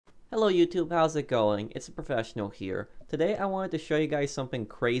Hello YouTube, how's it going? It's a professional here. Today I wanted to show you guys something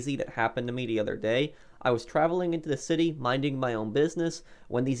crazy that happened to me the other day. I was traveling into the city, minding my own business,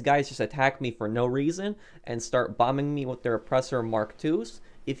 when these guys just attack me for no reason and start bombing me with their Oppressor Mark IIs.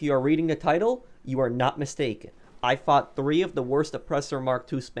 If you are reading the title, you are not mistaken. I fought 3 of the worst Oppressor Mark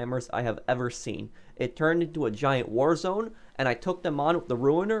II spammers I have ever seen. It turned into a giant war zone, and I took them on with the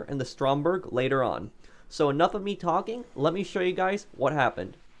Ruiner and the Stromberg later on. So enough of me talking, let me show you guys what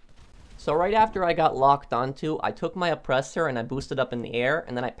happened. So right after I got locked onto, I took my Oppressor and I boosted up in the air,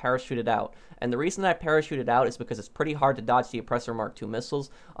 and then I parachuted out. And the reason I parachuted out is because it's pretty hard to dodge the Oppressor Mark II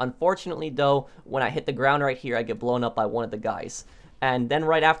missiles. Unfortunately though, when I hit the ground right here, I get blown up by one of the guys. And then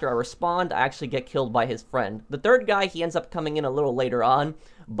right after I respawn, I actually get killed by his friend. The third guy, he ends up coming in a little later on.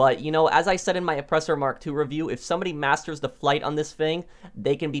 But, you know, as I said in my Oppressor Mark II review, if somebody masters the flight on this thing,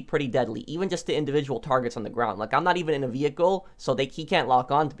 they can be pretty deadly, even just to individual targets on the ground. Like, I'm not even in a vehicle, so he can't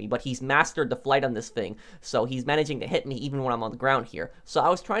lock onto me, but he's mastered the flight on this thing, so he's managing to hit me even when I'm on the ground here. So I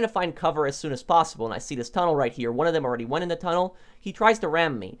was trying to find cover as soon as possible, and I see this tunnel right here. One of them already went in the tunnel. He tries to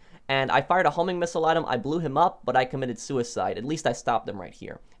ram me, and I fired a homing missile at him. I blew him up, but I committed suicide. At least I stopped him right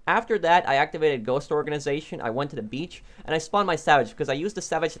here. After that, I activated Ghost Organization, I went to the beach, and I spawned my Savage, because I used the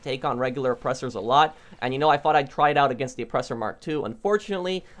Savage to take on regular Oppressors a lot, and you know, I thought I'd try it out against the Oppressor Mark II.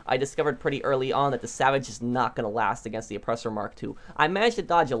 Unfortunately, I discovered pretty early on that the Savage is not going to last against the Oppressor Mark II. I managed to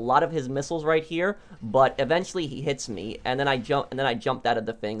dodge a lot of his missiles right here, but eventually he hits me, and then I jumped out of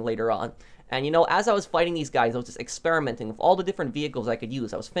the thing later on. And you know, as I was fighting these guys, I was just experimenting with all the different vehicles I could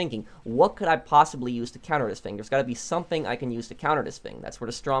use. I was thinking, what could I possibly use to counter this thing? There's got to be something I can use to counter this thing. That's where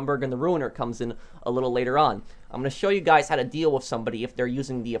the Stromberg and the Ruiner comes in a little later on. I'm going to show you guys how to deal with somebody if they're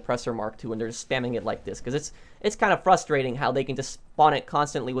using the Oppressor Mark II and they're just spamming it like this. Because it's kind of frustrating how they can just spawn it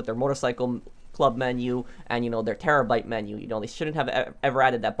constantly with their motorcycle club menu and, you know, their terabyte menu. You know, they shouldn't have ever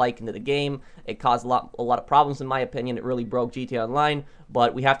added that bike into the game. It caused a lot of problems in my opinion. It really broke GTA Online,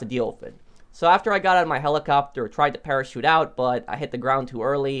 but we have to deal with it. So after I got out of my helicopter, I tried to parachute out, but I hit the ground too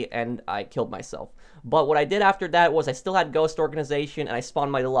early, and I killed myself. But what I did after that was I still had Ghost Organization, and I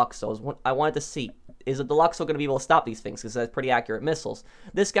spawned my Deluxos. I wanted to see, is a Deluxo going to be able to stop these things, because it has pretty accurate missiles.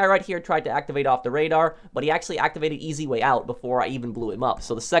 This guy right here tried to activate off the radar, but he actually activated Easy Way Out before I even blew him up.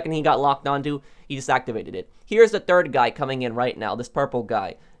 So the second he got locked onto, he just activated it. Here's the third guy coming in right now, this purple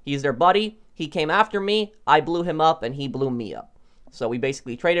guy. He's their buddy. He came after me, I blew him up, and he blew me up. So we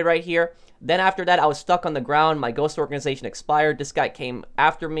basically traded right here. Then after that, I was stuck on the ground. My Ghost Organization expired. This guy came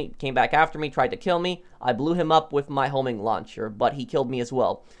back after me, tried to kill me. I blew him up with my homing launcher, but he killed me as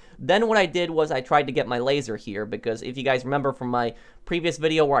well. Then what I did was I tried to get my laser here, because if you guys remember from my previous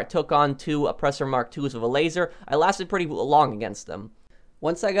video where I took on 2 Oppressor Mark IIs with a laser, I lasted pretty long against them.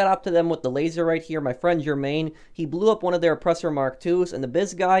 Once I got up to them with the laser right here, my friend Jermaine, he blew up one of their Oppressor Mark IIs, and the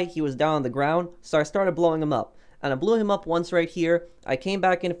Biz guy, he was down on the ground, so I started blowing him up. And I blew him up once right here. I came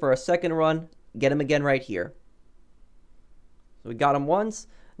back in for a second run, get him again right here. So we got him once,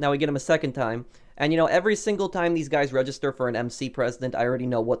 now we get him a second time. And you know, every single time these guys register for an MC President, I already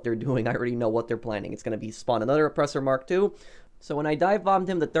know what they're doing, I already know what they're planning. It's going to be spawn another Oppressor Mark II. So when I dive bombed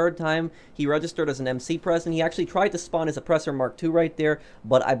him the third time, he registered as an MC President. He actually tried to spawn his Oppressor Mark II right there,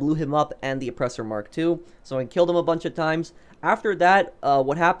 but I blew him up and the Oppressor Mark II. So I killed him a bunch of times. After that,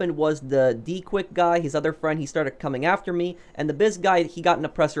 what happened was the D-Quick guy, his other friend, he started coming after me. And the Biz guy, he got an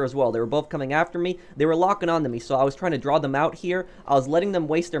Oppressor as well. They were both coming after me. They were locking onto me, so I was trying to draw them out here. I was letting them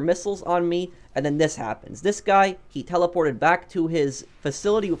waste their missiles on me, and then this happens. This guy, he teleported back to his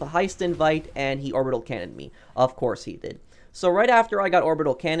facility with a heist invite, and he orbital cannoned me. Of course he did. So right after I got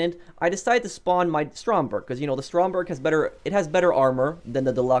orbital cannoned, I decided to spawn my Stromberg, because, you know, the Stromberg has better armor than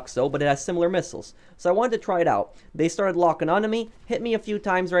the Deluxo, but it has similar missiles. So I wanted to try it out. They started locking onto me, hit me a few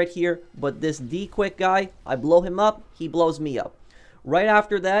times right here, but this D-Quick guy, I blow him up, he blows me up. Right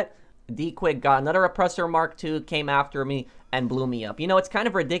after that, D-Quick got another Oppressor Mark II, came after me, and blew me up. You know, it's kind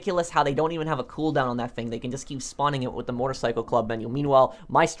of ridiculous how they don't even have a cooldown on that thing. They can just keep spawning it with the motorcycle club menu. Meanwhile,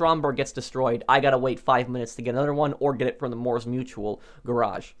 my Stromberg gets destroyed. I gotta wait 5 minutes to get another one, or get it from the Moore's Mutual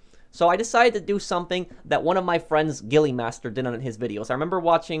garage. So I decided to do something that one of my friends, GhillieMaster, did on his videos. I remember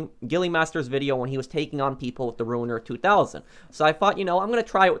watching GhillieMaster's video when he was taking on people with the Ruiner 2000. So I thought, you know, I'm going to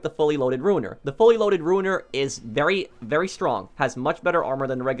try it with the fully loaded Ruiner. The fully loaded Ruiner is very, very strong, has much better armor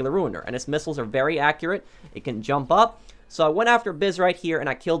than the regular Ruiner, and its missiles are very accurate. It can jump up. So I went after Biz right here, and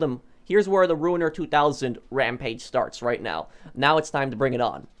I killed him. Here's where the Ruiner 2000 rampage starts right now. Now it's time to bring it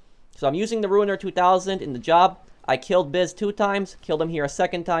on. So I'm using the Ruiner 2000 in the job. I killed Biz 2 times, killed him here a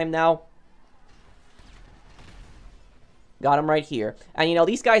second time now. Got him right here. And, you know,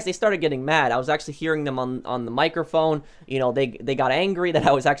 these guys, they started getting mad. I was actually hearing them on the microphone. You know, they got angry that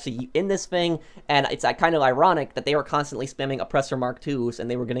I was actually in this thing. And it's kind of ironic that they were constantly spamming Oppressor Mark IIs, and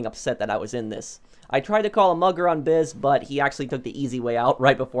they were getting upset that I was in this. I tried to call a mugger on Biz, but he actually took the easy way out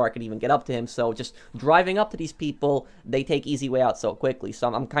right before I could even get up to him. So just driving up to these people, they take easy way out so quickly.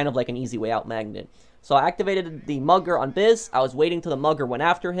 So I'm kind of like an easy way out magnet. So I activated the mugger on Biz. I was waiting till the mugger went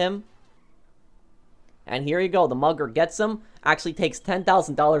after him. And here you go. The mugger gets him. Actually takes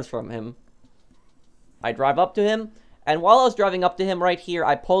 $10,000 from him. I drive up to him. And while I was driving up to him right here,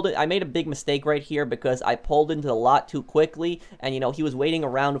 I made a big mistake right here because I pulled into the lot too quickly. And, you know, he was waiting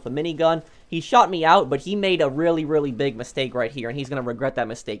around with a minigun. He shot me out, but he made a really, really big mistake right here. And he's going to regret that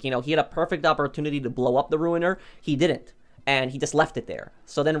mistake. You know, he had a perfect opportunity to blow up the Ruiner. He didn't. And he just left it there.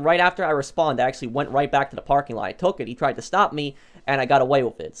 So then right after I responded, I actually went right back to the parking lot. I took it. He tried to stop me, and I got away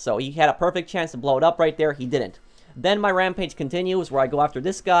with it. So he had a perfect chance to blow it up right there. He didn't. Then my rampage continues where I go after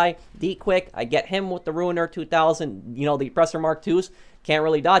this guy, D-Quick. I get him with the Ruiner 2000. You know, the Oppressor Mark IIs. Can't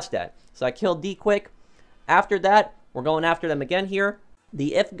really dodge that. So I killed D-Quick. After that, we're going after them again here.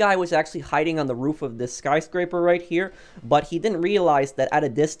 The if guy was actually hiding on the roof of this skyscraper right here, but he didn't realize that at a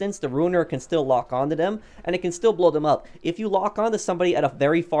distance, the Ruiner can still lock onto them, and it can still blow them up. If you lock onto somebody at a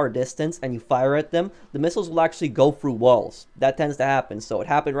very far distance and you fire at them, the missiles will actually go through walls. That tends to happen, so it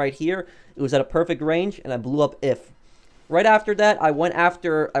happened right here. It was at a perfect range, and I blew up if. Right after that, I went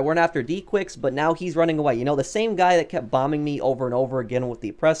after D-Quicks, but now he's running away. You know, the same guy that kept bombing me over and over again with the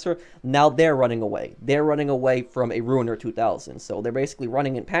Oppressor, now they're running away. They're running away from a Ruiner 2000. So they're basically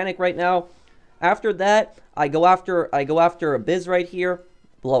running in panic right now. After that, I go after a Biz right here,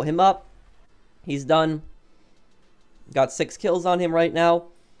 blow him up. He's done. Got 6 kills on him right now.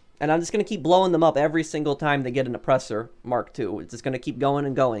 And I'm just going to keep blowing them up every single time they get an Oppressor Mark II. It's just going to keep going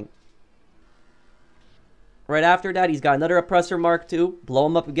and going. Right after that, he's got another Oppressor Mark II. Blow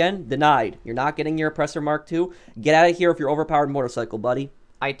him up again. Denied. You're not getting your Oppressor Mark II. Get out of here with your overpowered motorcycle, buddy.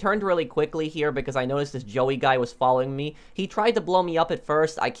 I turned really quickly here because I noticed this Joey guy was following me. He tried to blow me up at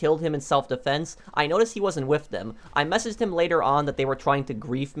first. I killed him in self-defense. I noticed he wasn't with them. I messaged him later on that they were trying to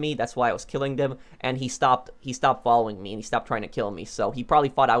grief me. That's why I was killing them. And he stopped following me and he stopped trying to kill me. So he probably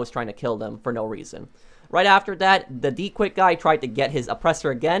thought I was trying to kill them for no reason. Right after that, the D-Quick guy tried to get his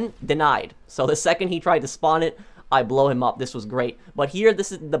Oppressor again. Denied. So the second he tried to spawn it, I blow him up. This was great. But here,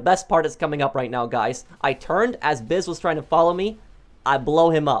 this is the best part that's coming up right now, guys. I turned as Biz was trying to follow me. I blow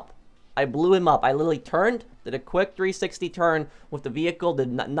him up. I blew him up. I literally turned, did a quick 360 turn with the vehicle, did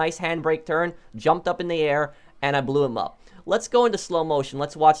a nice handbrake turn, jumped up in the air, and I blew him up. Let's go into slow motion.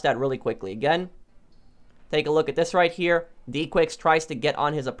 Let's watch that really quickly. Again, take a look at this right here. D-Quicks tries to get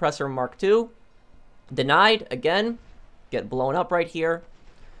on his Oppressor Mark II. Denied. Again, get blown up right here.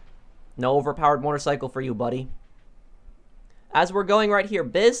 No overpowered motorcycle for you, buddy. As we're going right here,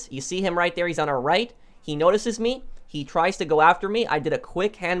 Biz, you see him right there. He's on our right. He notices me. He tries to go after me. I did a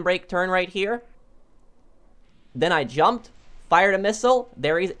quick handbrake turn right here. Then I jumped, fired a missile.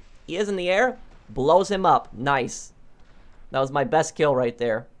 There he is in the air. Blows him up. Nice. That was my best kill right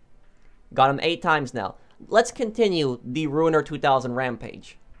there. Got him 8 times now. Let's continue the Ruiner 2000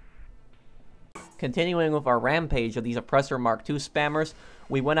 rampage. Continuing with our rampage of these Oppressor Mark II spammers,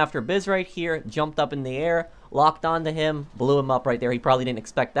 we went after Biz right here, jumped up in the air, locked onto him, blew him up right there. He probably didn't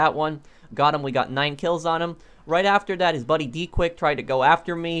expect that one. Got him. We got 9 kills on him. Right after that, his buddy D-Quick tried to go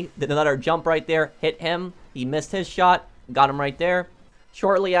after me. Did another jump right there. Hit him. He missed his shot. Got him right there.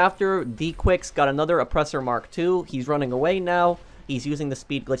 Shortly after, D-Quick's got another Oppressor Mark II. He's running away now. He's using the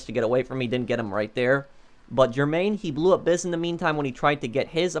speed glitch to get away from me. Didn't get him right there. But Jermaine, he blew up Biz in the meantime when he tried to get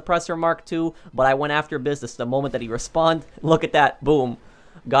his Oppressor Mark II. But I went after Biz. This is the moment that he respawned. Look at that. Boom.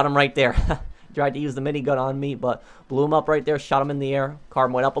 Got him right there. Tried to use the minigun on me, but blew him up right there. Shot him in the air. Car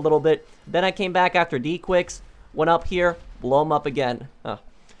went up a little bit. Then I came back after D-Quicks. Went up here. Blow him up again.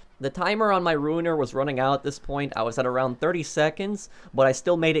 The timer on my Ruiner was running out at this point. I was at around 30 seconds, but I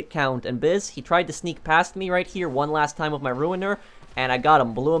still made it count. And Biz, he tried to sneak past me right here one last time with my Ruiner, and I got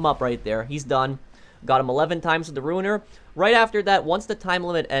him. Blew him up right there. He's done. Got him 11 times with the Ruiner. Right after that, once the time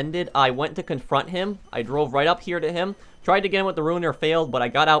limit ended, I went to confront him. I drove right up here to him. Tried to get him with the Ruiner, failed, but I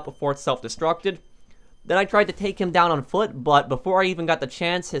got out before it self-destructed. Then I tried to take him down on foot, but before I even got the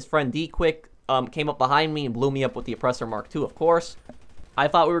chance, his friend D-Quick came up behind me and blew me up with the Oppressor Mark II, of course. I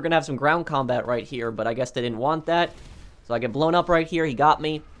thought we were going to have some ground combat right here, but I guess they didn't want that. So I get blown up right here. He got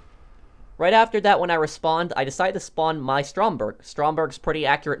me. Right after that, when I respawned, I decided to spawn my Stromberg. Stromberg's pretty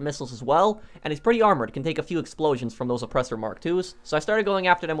accurate missiles as well, and he's pretty armored. Can take a few explosions from those Oppressor Mark IIs. So I started going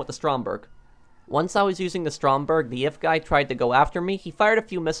after them with the Stromberg. Once I was using the Stromberg, the if guy tried to go after me. He fired a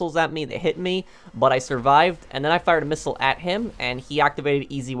few missiles at me that hit me, but I survived. And then I fired a missile at him, and he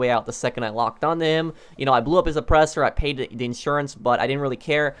activated easy way out the second I locked onto him. You know, I blew up his Oppressor. I paid the insurance, but I didn't really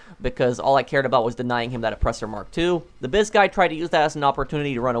care because all I cared about was denying him that Oppressor Mark II. The Biz guy tried to use that as an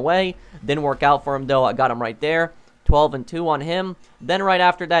opportunity to run away. Didn't work out for him, though. I got him right there. 12 and 2 on him. Then right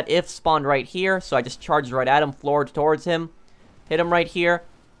after that, if spawned right here, so I just charged right at him, floored towards him. Hit him right here.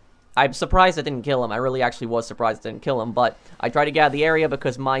 I'm surprised I didn't kill him. I really actually was surprised I didn't kill him, but I tried to get out of the area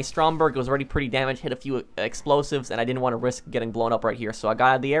because my Stromberg was already pretty damaged, hit a few explosives, and I didn't want to risk getting blown up right here, so I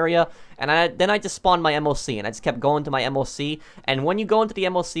got out of the area, and then I just spawned my MOC, and I just kept going to my MOC, and when you go into the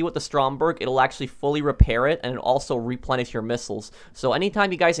MOC with the Stromberg, it'll actually fully repair it, and it'll also replenish your missiles. So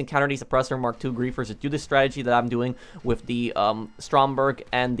anytime you guys encounter these Oppressor Mark II griefers, just do the strategy that I'm doing with the Stromberg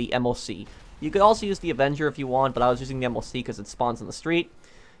and the MOC. You could also use the Avenger if you want, but I was using the MOC because it spawns on the street.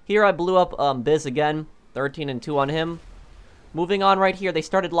 Here I blew up Biz again, 13 and 2 on him. Moving on right here, they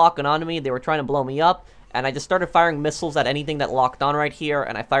started locking onto me. They were trying to blow me up, and I just started firing missiles at anything that locked on right here,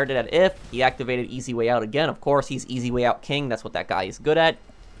 and I fired it at if. He activated easy way out again. Of course, he's easy way out king. That's what that guy is good at.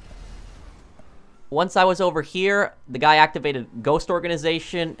 Once I was over here, the guy activated Ghost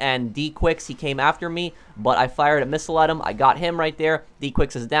Organization and D-Quicks. He came after me, but I fired a missile at him. I got him right there.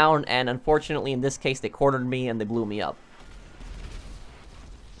 D-Quicks is down, and unfortunately, in this case, they cornered me and they blew me up.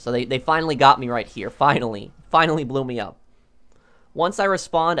 So they finally got me right here. Finally blew me up. Once I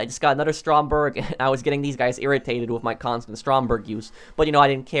respawned, I just got another Stromberg, and I was getting these guys irritated with my constant Stromberg use. But, you know, I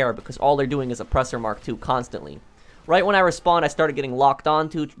didn't care because all they're doing is Oppressor Mark II constantly. Right when I respawned, I started getting locked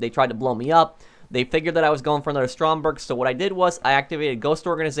onto. They tried to blow me up. They figured that I was going for another Stromberg, so what I did was I activated Ghost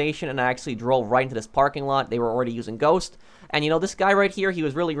Organization, and I actually drove right into this parking lot. They were already using Ghost. And, you know, this guy right here, he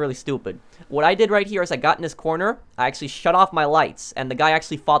was really, really stupid. What I did right here is I got in this corner, I actually shut off my lights, and the guy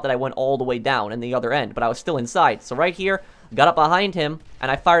actually thought that I went all the way down in the other end, but I was still inside. So right here, got up behind him,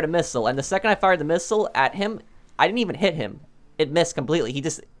 and I fired a missile. And the second I fired the missile at him, I didn't even hit him. It missed completely. He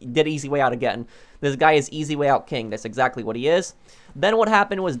just did easy way out again. This guy is easy way out king. That's exactly what he is. Then what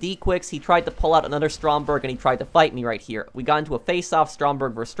happened was D-Quicks, he tried to pull out another Stromberg, and he tried to fight me right here. We got into a face-off,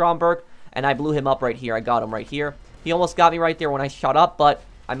 Stromberg versus Stromberg, and I blew him up right here. I got him right here. He almost got me right there when I shot up, but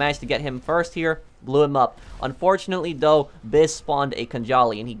I managed to get him first here, blew him up. Unfortunately, though, Biz spawned a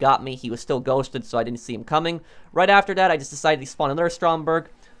Kanjali, and he got me. He was still ghosted, so I didn't see him coming. Right after that, I just decided to spawn another Stromberg.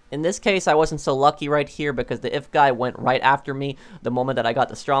 In this case, I wasn't so lucky right here because the if guy went right after me. The moment that I got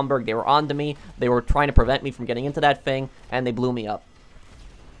the Stromberg, they were onto me. They were trying to prevent me from getting into that thing, and they blew me up.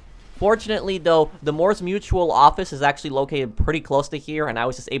 Fortunately, though, the Moore's Mutual office is actually located pretty close to here, and I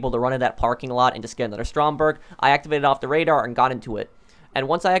was just able to run in that parking lot and just get another Stromberg. I activated off the radar and got into it. And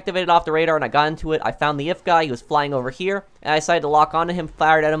once I activated off the radar and I got into it, I found the if guy. He was flying over here, and I decided to lock onto him,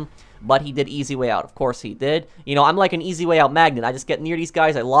 fired at him, but he did easy way out. Of course he did. You know, I'm like an easy way out magnet. I just get near these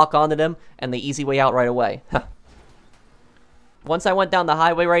guys, I lock onto them, and they easy way out right away. Once I went down the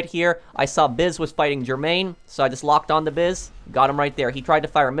highway right here, I saw Biz was fighting Jermaine, so I just locked on to Biz, got him right there. He tried to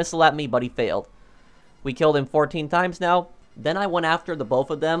fire a missile at me, but he failed. We killed him 14 times now. Then I went after the both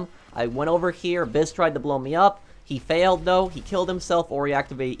of them. I went over here, Biz tried to blow me up. He failed, though. He killed himself or he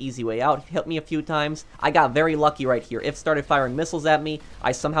activated easy way out. He hit me a few times. I got very lucky right here. If started firing missiles at me,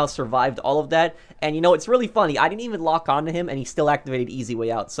 I somehow survived all of that. And, you know, it's really funny. I didn't even lock onto him, and he still activated easy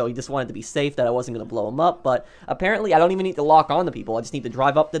way out. So he just wanted to be safe that I wasn't going to blow him up. But apparently, I don't even need to lock on to people. I just need to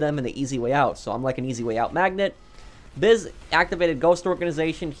drive up to them and the easy way out. So I'm like an easy way out magnet. Biz activated Ghost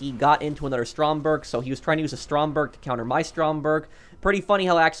Organization. He got into another Stromberg, so he was trying to use a Stromberg to counter my Stromberg. Pretty funny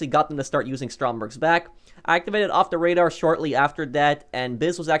how I actually got them to start using Strombergs back. I activated off the radar shortly after that, and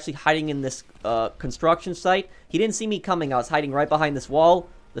Biz was actually hiding in this construction site. He didn't see me coming. I was hiding right behind this wall.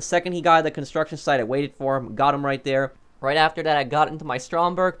 The second he got to the construction site, I waited for him, got him right there. Right after that, I got into my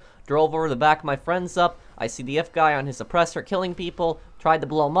Stromberg, drove over the back of my friends up. I see the F guy on his Oppressor killing people, tried to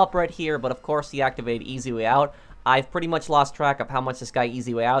blow him up right here, but of course he activated easy way out. I've pretty much lost track of how much this guy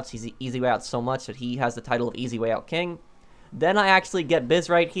easy way outs. He's easy way out so much that he has the title of easy way out king. Then I actually get Biz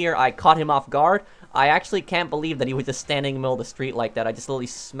right here. I caught him off guard. I actually can't believe that he was just standing in the middle of the street like that. I just literally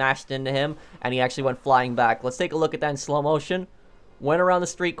smashed into him, and he actually went flying back. Let's take a look at that in slow motion. Went around the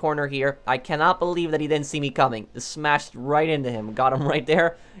street corner here. I cannot believe that he didn't see me coming. Just smashed right into him. Got him right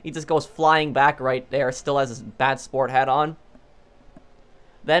there. He just goes flying back right there. Still has his bad sport hat on.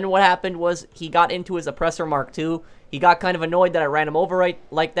 Then what happened was he got into his Oppressor Mark II. He got kind of annoyed that I ran him over right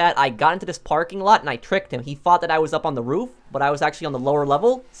like that. I got into this parking lot and I tricked him. He thought that I was up on the roof, but I was actually on the lower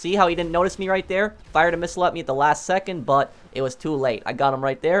level. See how he didn't notice me right there? Fired a missile at me at the last second, but it was too late. I got him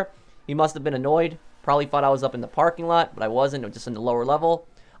right there. He must have been annoyed. Probably thought I was up in the parking lot, but I wasn't. It was just in the lower level.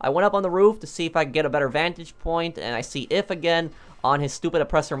 I went up on the roof to see if I could get a better vantage point, and I see If again on his stupid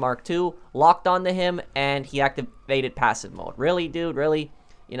Oppressor Mark II, locked onto him, and he activated passive mode. Really, dude? Really?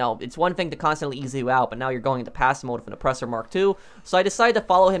 You know, it's one thing to constantly easy you out, but now you're going into passive mode with an Oppressor Mark II. So I decided to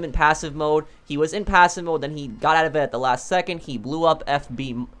follow him in passive mode. He was in passive mode, then he got out of it at the last second. He blew up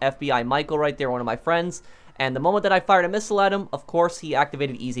FBI Michael right there, one of my friends. And the moment that I fired a missile at him, of course, he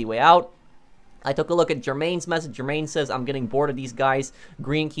activated easy way out. I took a look at Jermaine's message. Jermaine says, I'm getting bored of these guys.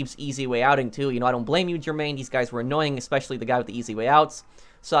 Green keeps easy way outing too. You know, I don't blame you, Jermaine. These guys were annoying, especially the guy with the easy way outs.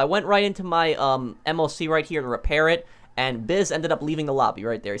 So I went right into my MOC right here to repair it. And Biz ended up leaving the lobby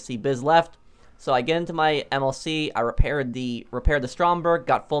right there. You see Biz left. So I get into my MLC. I repaired the Stromberg.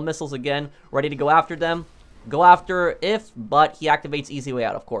 Got full missiles again. Ready to go after them. Go after If, but he activates easy way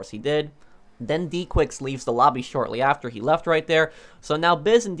out. Of course he did. Then D-Quicks leaves the lobby shortly after. He left right there. So now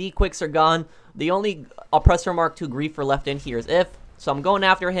Biz and D-Quicks are gone. The only Oppressor Mark II griefer left in here is If. So I'm going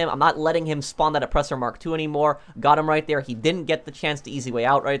after him. I'm not letting him spawn that Oppressor Mark II anymore. Got him right there. He didn't get the chance to easy way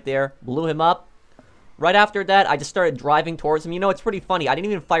out right there. Blew him up. Right after that, I just started driving towards him. You know, it's pretty funny. I didn't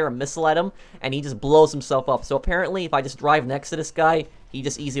even fire a missile at him, and he just blows himself up. So apparently, if I just drive next to this guy, he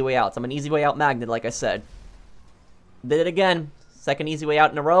just easy way out. So I'm an easy way out magnet, like I said. Did it again. Second easy way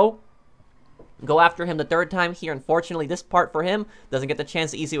out in a row. Go after him the third time here. Unfortunately, this part for him doesn't get the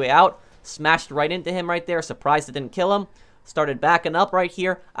chance to easy way out. Smashed right into him right there. Surprised it didn't kill him. Started backing up right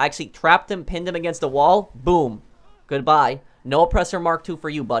here. I actually trapped him, pinned him against the wall. Boom. Goodbye. No Oppressor Mark II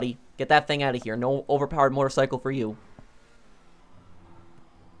for you, buddy. Get that thing out of here. No overpowered motorcycle for you.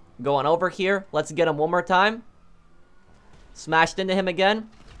 Going over here. Let's get him one more time. Smashed into him again.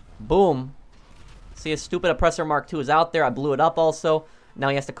 Boom. See, his stupid Oppressor Mark II is out there. I blew it up also. Now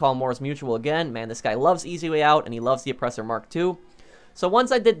he has to call Moore's Mutual again. Man, this guy loves easy way out, and he loves the Oppressor Mark II. So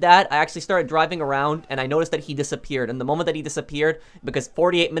once I did that, I actually started driving around, and I noticed that he disappeared. And the moment that he disappeared, because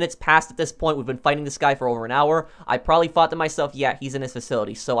 48 minutes passed at this point, we've been fighting this guy for over an hour, I probably thought to myself, yeah, he's in his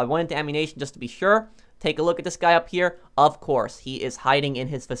facility. So I went into ammunition just to be sure. Take a look at this guy up here. Of course, he is hiding in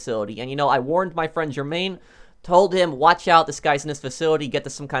his facility. And, you know, I warned my friend Jermaine, told him, watch out, this guy's in his facility, get to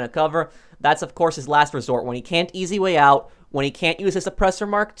some kind of cover. That's, of course, his last resort. When he can't easy way out, when he can't use his Oppressor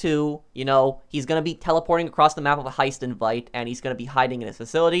Mark II, you know, he's going to be teleporting across the map of a heist invite, and he's going to be hiding in his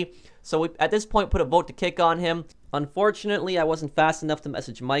facility. So we, at this point, put a vote to kick on him. Unfortunately, I wasn't fast enough to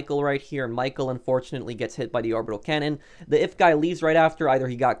message Michael right here, and Michael, unfortunately, gets hit by the orbital cannon. The If guy leaves right after. Either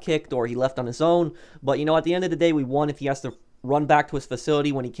he got kicked or he left on his own. But, you know, at the end of the day, we won if he has to run back to his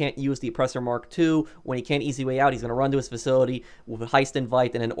facility when he can't use the Oppressor Mark II. When he can't easy way out, he's going to run to his facility with a heist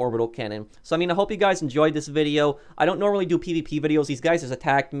invite and an orbital cannon. So, I mean, I hope you guys enjoyed this video. I don't normally do PvP videos. These guys just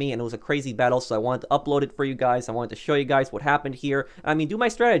attacked me, and it was a crazy battle, so I wanted to upload it for you guys. I wanted to show you guys what happened here. I mean, do my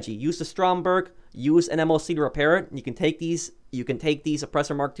strategy. Use the Stromberg. Use an MOC to repair it. You can take these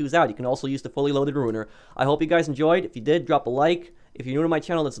Oppressor Mark IIs out. You can also use the fully loaded Ruiner. I hope you guys enjoyed. If you did, drop a like. If you're new to my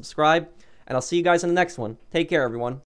channel, then subscribe. And I'll see you guys in the next one. Take care, everyone.